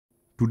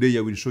Today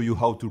I will show you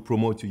how to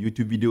promote your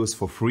YouTube videos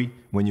for free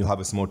when you have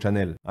a small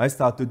channel. I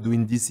started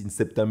doing this in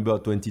September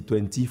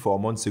 2020, 4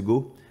 months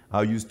ago.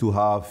 I used to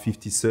have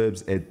 50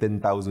 subs and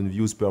 10,000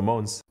 views per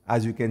month.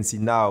 As you can see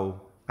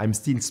now, I'm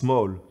still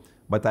small,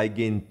 but I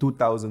gained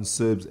 2,000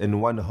 subs and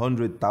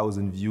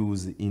 100,000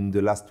 views in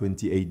the last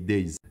 28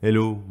 days.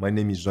 Hello, my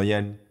name is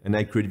Jean and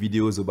I create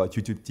videos about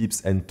YouTube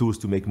tips and tools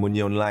to make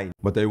money online.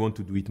 But I want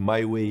to do it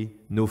my way,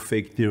 no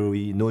fake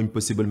theory, no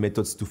impossible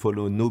methods to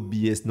follow, no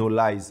BS, no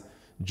lies.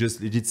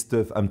 Just legit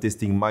stuff I'm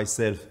testing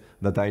myself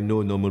that I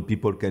know normal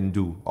people can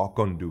do or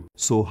can't do.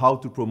 So how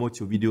to promote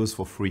your videos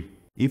for free?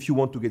 If you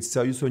want to get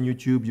serious on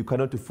YouTube, you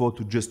cannot afford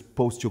to just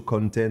post your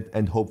content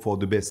and hope for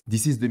the best.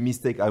 This is the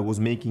mistake I was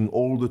making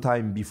all the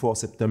time before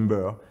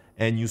September,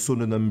 and you saw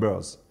the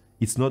numbers.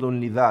 It's not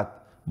only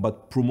that,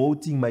 but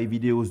promoting my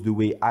videos the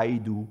way I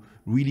do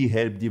really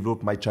helped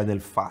develop my channel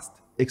fast,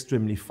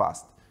 extremely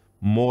fast,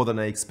 more than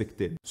I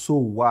expected. So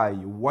why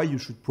you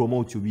should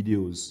promote your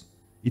videos?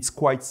 It's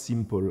quite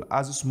simple.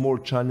 As a small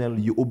channel,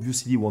 you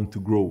obviously want to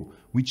grow,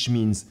 which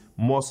means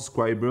more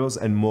subscribers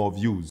and more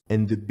views.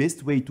 And the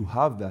best way to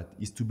have that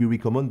is to be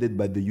recommended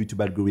by the YouTube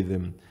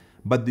algorithm.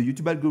 But the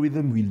YouTube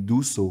algorithm will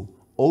do so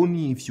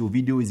only if your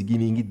video is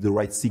giving it the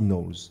right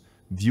signals: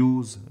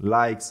 views,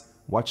 likes,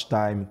 watch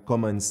time,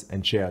 comments,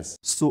 and shares.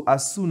 So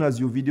as soon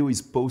as your video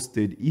is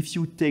posted, if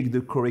you take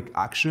the correct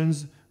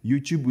actions,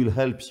 YouTube will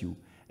help you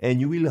and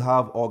you will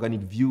have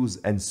organic views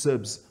and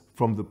subs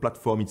from the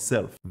platform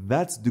itself.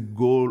 That's the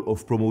goal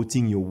of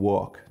promoting your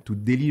work, to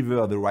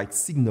deliver the right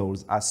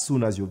signals as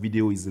soon as your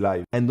video is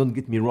live. And don't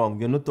get me wrong,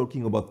 we're not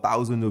talking about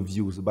thousands of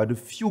views, but a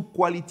few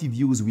quality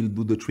views will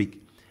do the trick.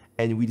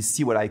 And we'll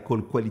see what I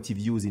call quality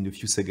views in a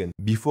few seconds.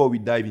 Before we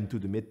dive into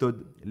the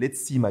method,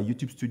 let's see my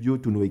YouTube studio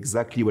to know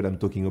exactly what I'm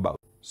talking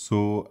about.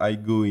 So I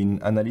go in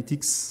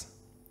Analytics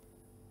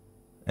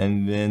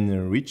and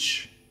then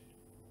Reach.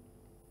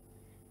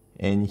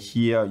 And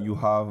here you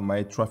have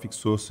my traffic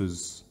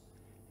sources.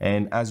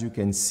 And as you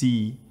can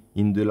see,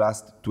 in the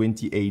last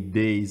 28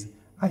 days,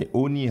 I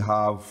only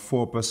have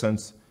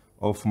 4%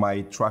 of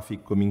my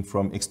traffic coming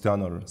from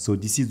external. So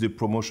this is the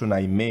promotion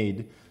I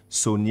made.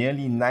 So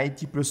nearly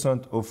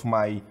 90% of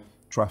my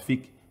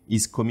traffic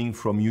is coming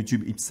from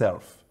YouTube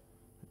itself.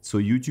 So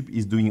YouTube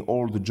is doing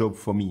all the job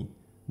for me.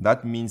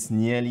 That means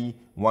nearly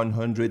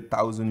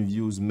 100,000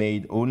 views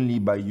made only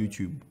by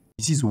YouTube.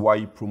 This is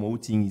why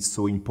promoting is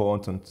so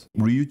important.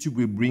 YouTube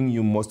will bring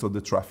you most of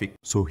the traffic.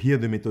 So here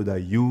the method I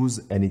use,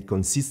 and it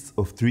consists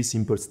of 3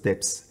 simple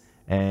steps.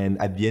 And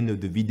at the end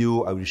of the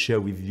video, I will share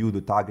with you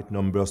the target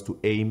numbers to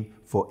aim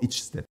for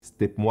each step.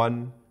 Step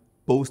 1,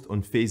 post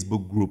on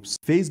Facebook groups.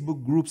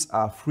 Facebook groups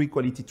are free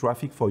quality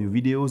traffic for your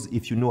videos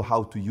if you know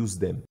how to use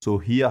them. So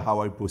here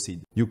how I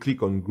proceed. You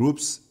click on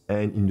groups,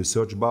 and in the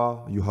search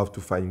bar, you have to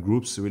find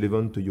groups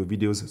relevant to your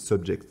video's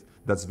subject.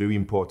 That's very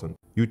important.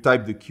 You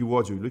type the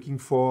keywords you're looking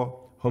for: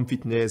 home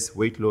fitness,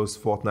 weight loss,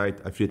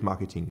 Fortnite, affiliate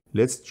marketing.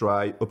 Let's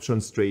try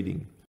options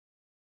trading.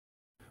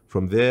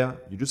 From there,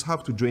 you just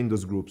have to join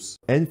those groups.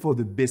 And for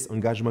the best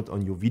engagement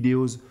on your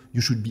videos,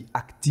 you should be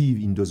active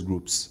in those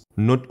groups.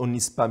 Not only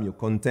spam your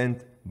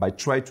content, but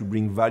try to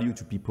bring value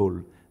to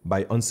people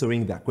by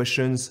answering their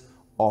questions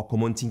or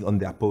commenting on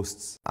their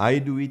posts. I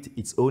do it,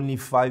 it's only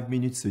 5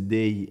 minutes a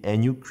day,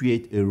 and you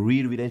create a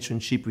real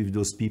relationship with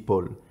those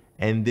people.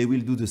 And they will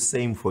do the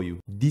same for you.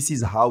 This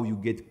is how you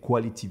get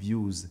quality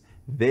views.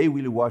 They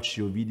will watch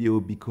your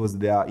video because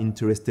they are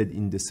interested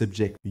in the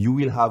subject. You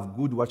will have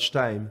good watch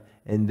time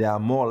and they are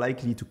more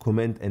likely to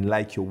comment and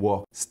like your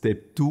work.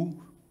 Step 2,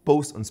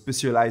 post on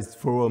specialized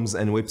forums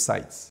and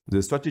websites.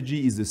 The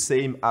strategy is the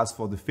same as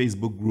for the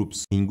Facebook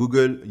groups. In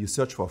Google, you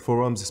search for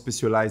forums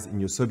specialized in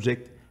your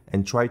subject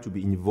and try to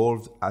be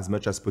involved as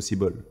much as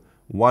possible.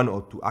 1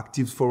 or 2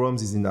 active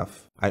forums is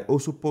enough. I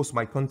also post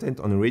my content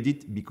on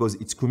Reddit because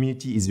its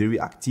community is very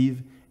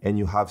active and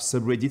you have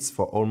subreddits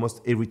for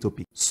almost every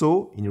topic.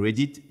 So in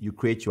Reddit, you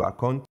create your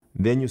account,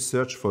 then you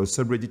search for a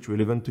subreddit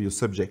relevant to your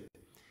subject.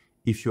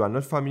 If you are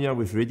not familiar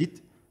with Reddit,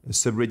 a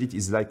subreddit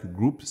is like a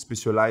group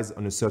specialized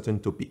on a certain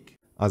topic.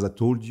 As I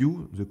told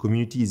you, the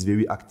community is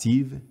very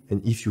active,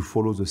 and if you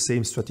follow the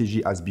same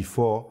strategy as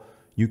before,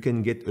 you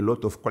can get a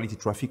lot of quality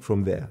traffic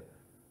from there.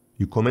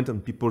 You comment on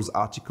people's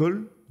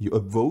article, you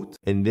upvote,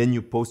 and then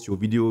you post your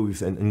video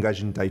with an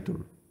engaging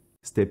title.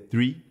 Step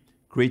 3,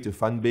 create a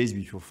fan base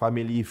with your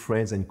family,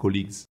 friends, and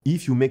colleagues.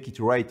 If you make it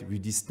right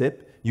with this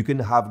step, you can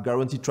have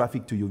guaranteed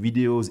traffic to your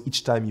videos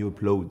each time you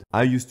upload.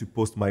 I used to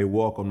post my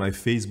work on my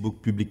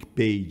Facebook public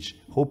page,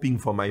 hoping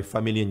for my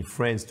family and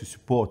friends to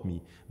support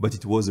me, but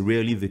it was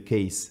rarely the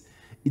case.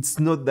 It's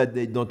not that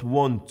they don't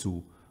want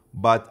to,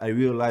 but I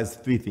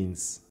realized 3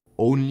 things.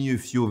 Only a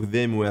few of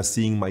them were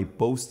seeing my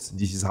posts.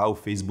 This is how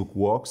Facebook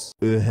works.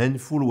 A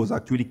handful was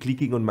actually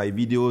clicking on my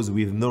videos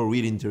with no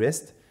real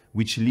interest,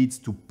 which leads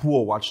to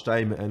poor watch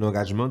time and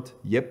engagement.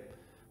 Yep,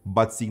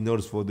 bad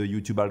signals for the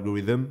YouTube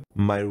algorithm.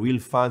 My real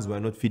fans were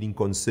not feeling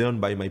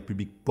concerned by my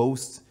public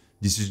posts.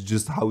 This is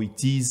just how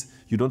it is.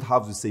 You don't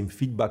have the same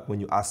feedback when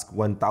you ask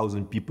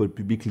 1,000 people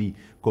publicly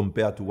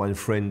compared to one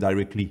friend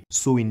directly.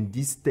 So in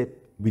this step,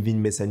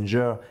 Within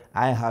Messenger,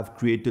 I have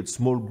created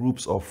small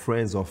groups of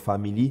friends or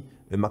family,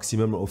 a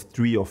maximum of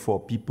 3 or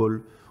 4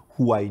 people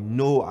who I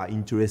know are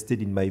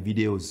interested in my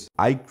videos.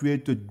 I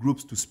created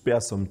groups to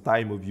spare some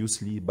time,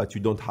 obviously, but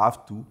you don't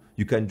have to.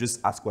 You can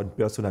just ask one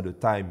person at a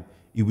time.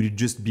 It will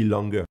just be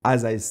longer.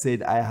 As I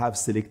said, I have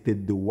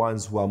selected the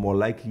ones who are more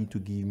likely to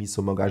give me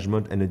some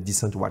engagement and a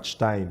decent watch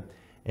time.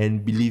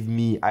 And believe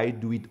me, I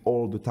do it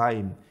all the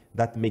time.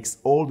 That makes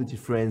all the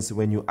difference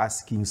when you're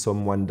asking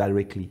someone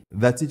directly.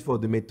 That's it for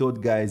the method,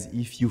 guys.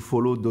 If you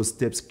follow those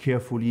steps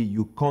carefully,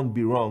 you can't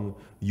be wrong.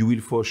 You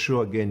will for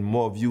sure gain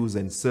more views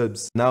and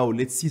subs. Now,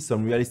 let's see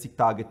some realistic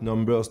target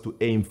numbers to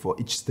aim for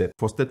each step.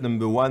 For step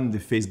number 1, the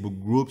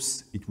Facebook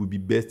groups, it would be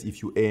best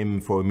if you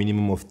aim for a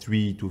minimum of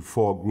 3 to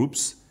 4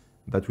 groups.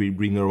 That will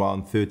bring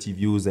around 30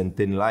 views and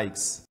 10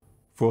 likes.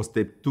 For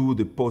step 2,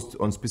 the post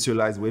on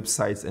specialized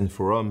websites and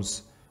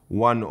forums.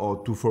 1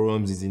 or 2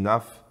 forums is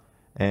enough,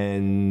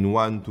 and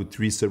 1 to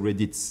 3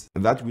 subreddits.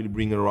 That will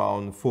bring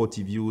around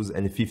 40 views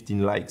and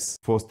 15 likes.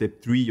 For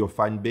step 3, your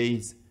fan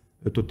base,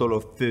 a total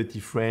of 30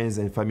 friends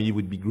and family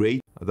would be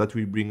great. That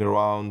will bring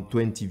around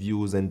 20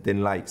 views and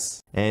 10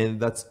 likes. And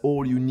that's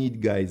all you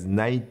need, guys.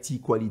 90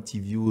 quality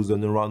views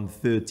and around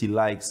 30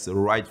 likes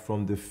right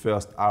from the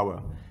first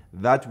hour.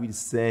 That will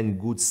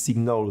send good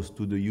signals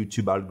to the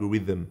YouTube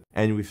algorithm.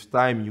 And with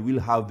time, you will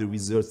have the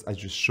results I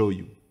just showed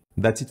you.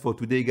 That's it for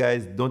today,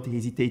 guys. Don't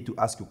hesitate to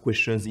ask your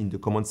questions in the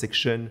comment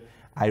section.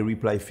 I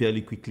reply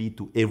fairly quickly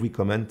to every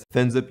comment.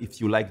 Thumbs up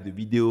if you like the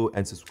video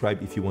and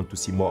subscribe if you want to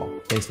see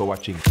more. Thanks for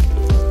watching.